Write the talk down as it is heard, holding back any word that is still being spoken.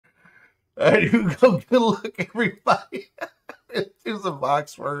All right, you go. Good luck, everybody. Here's the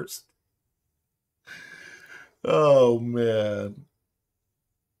box first. Oh man.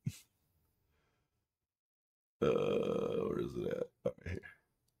 Where is it at? Right here.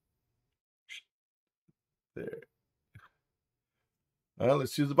 There. All right,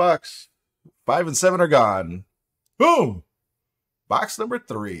 let's choose the box. 5 and 7 are gone. Boom. Box number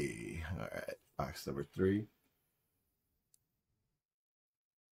 3. All right, box number 3.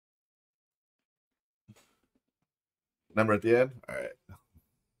 Number at the end. All right.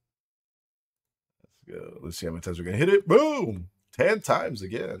 Let's go. Let's see how many times we're gonna hit it. Boom. 10 times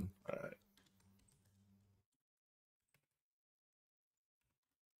again. All right.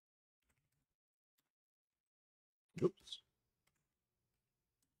 Oops.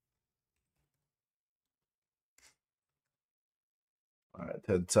 All right,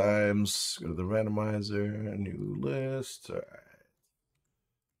 10 times. Go to the randomizer, new list. All right.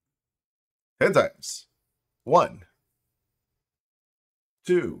 10 times. 1,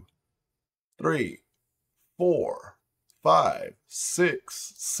 2, 3, 4, 5,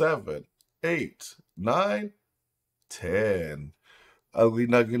 6, 7, 8, 9, 10. Ugly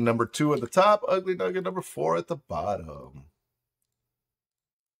nugget number 2 at the top, ugly nugget number 4 at the bottom.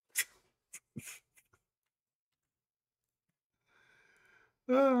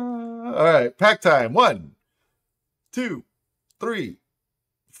 All right, pack time. 1, 2, 3,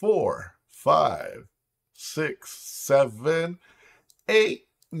 4, 5, 6, 7, 8,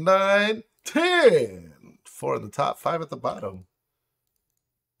 9, 10. 4 at the top, 5 at the bottom.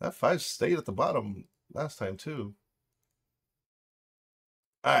 That 5 stayed at the bottom last time, too.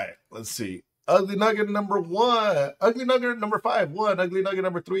 All right, let's see. Ugly nugget number 1. Ugly nugget number 5, 1. Ugly nugget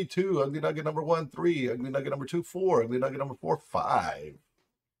number 3, 2. Ugly nugget number 1, 3. Ugly nugget number 2, 4. Ugly nugget number 4, 5.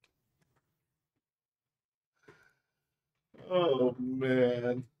 Oh,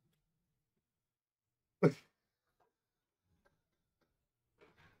 man.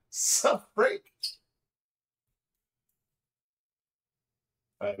 Sup, break.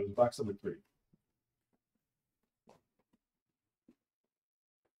 All right, it was box number 3.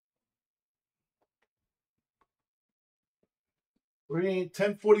 We're getting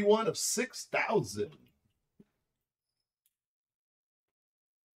 1041 of 6,000.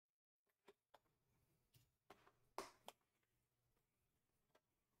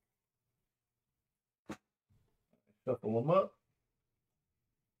 Shuffle them up.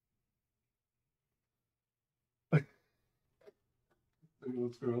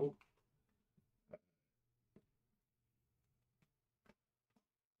 Let's go.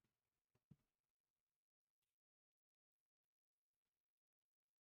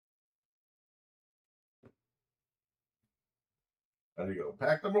 There you go.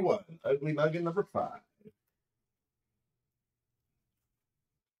 Pack number 1. Ugly nugget number 5.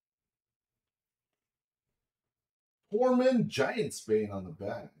 Foreman Giant Bane on the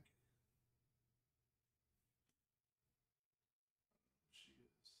back.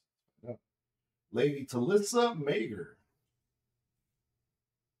 Lady Talissa Mager.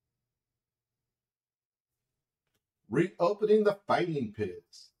 Reopening the Fighting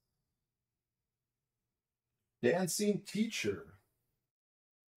Pits. Dancing Teacher.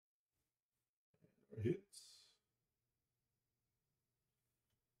 Hits.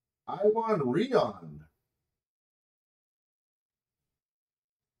 Iwan Rion.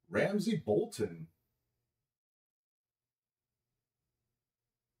 Ramsey Bolton.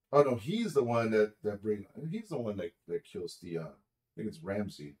 Oh no, he's the one that he's the one that kills Theon. I think it's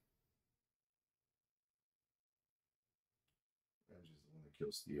Ramsey. Ramsey's the one that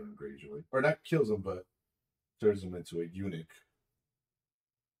kills Theon Greyjoy. Or not kills him, but turns him into a eunuch.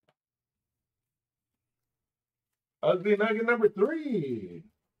 Ugly nugget number 3.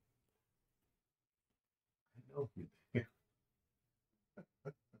 I know.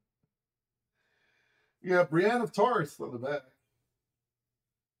 Yeah, Brienne of Tarth on the back.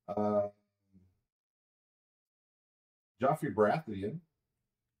 Joffrey Baratheon.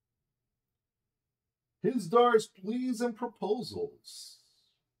 His Dar's Pleas and Proposals.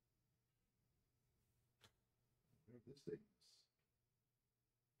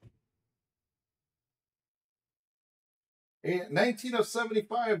 And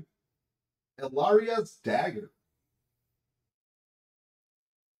 1975, Illyria's Dagger.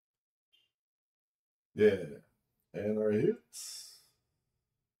 Yeah. And our hits.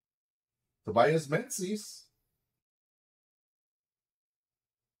 Tobias Menzies.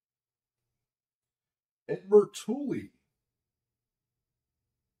 Edward Tully.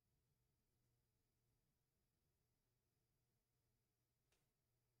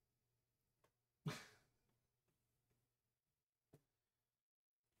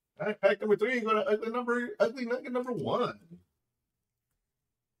 All right, pack number 3. Going to ugly nugget number 1.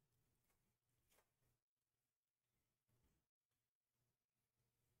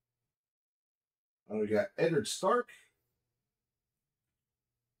 We got Eddard Stark,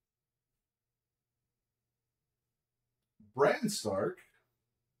 Bran Stark,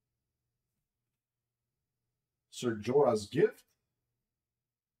 Ser Jorah's Gift,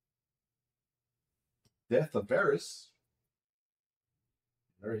 Death of Varys,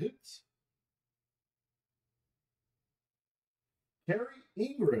 there hits. Carrie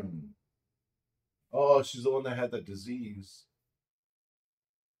Ingram. Oh, she's the one that had that disease.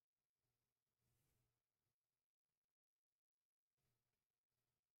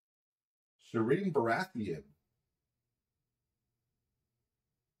 Shireen Baratheon.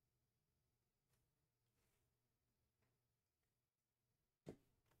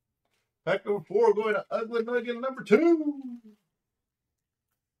 Pack number 4, going to ugly nugget number 2.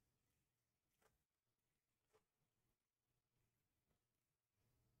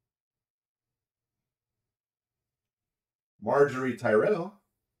 Marjorie Tyrell.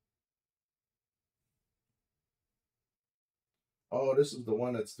 Oh, this is the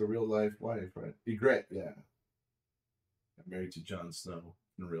one that's the real life wife, right? Ygritte, yeah. I'm married to Jon Snow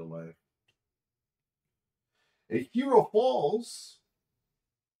in real life. A Hero Falls.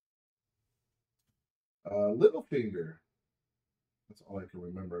 Littlefinger. That's all I can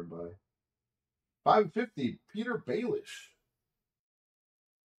remember him by. 550, Peter Baelish.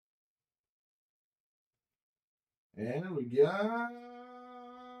 And we got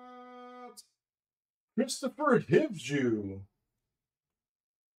Christopher Hivju.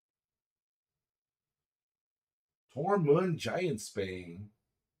 Tormund Giantsbane.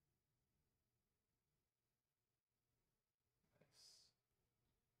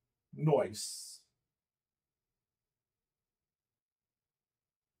 Nice.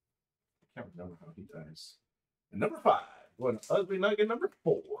 I can't remember how he dies. And number 5, going to ugly nugget number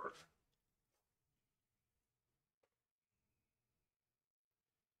 4.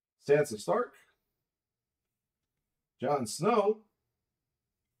 Sansa Stark, Jon Snow,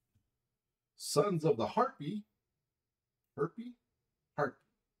 Sons of the Harpy, Quick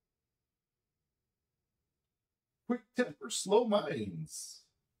Temper, Slow Minds,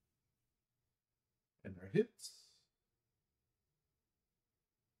 and their hits.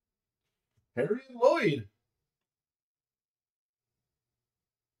 Harry and Lloyd.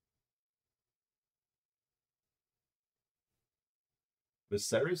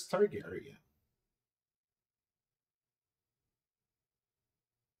 Viserys Targaryen.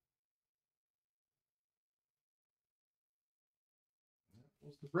 That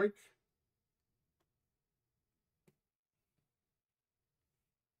was the break.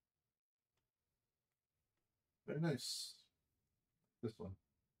 Very nice. This one.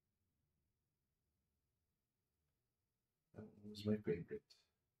 That one was my favorite.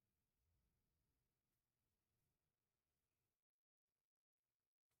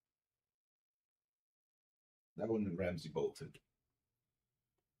 That one and Ramsay Bolton.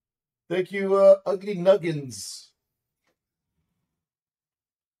 Thank you, Ugly Nuggins.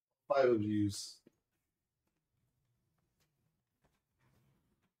 5 of yous.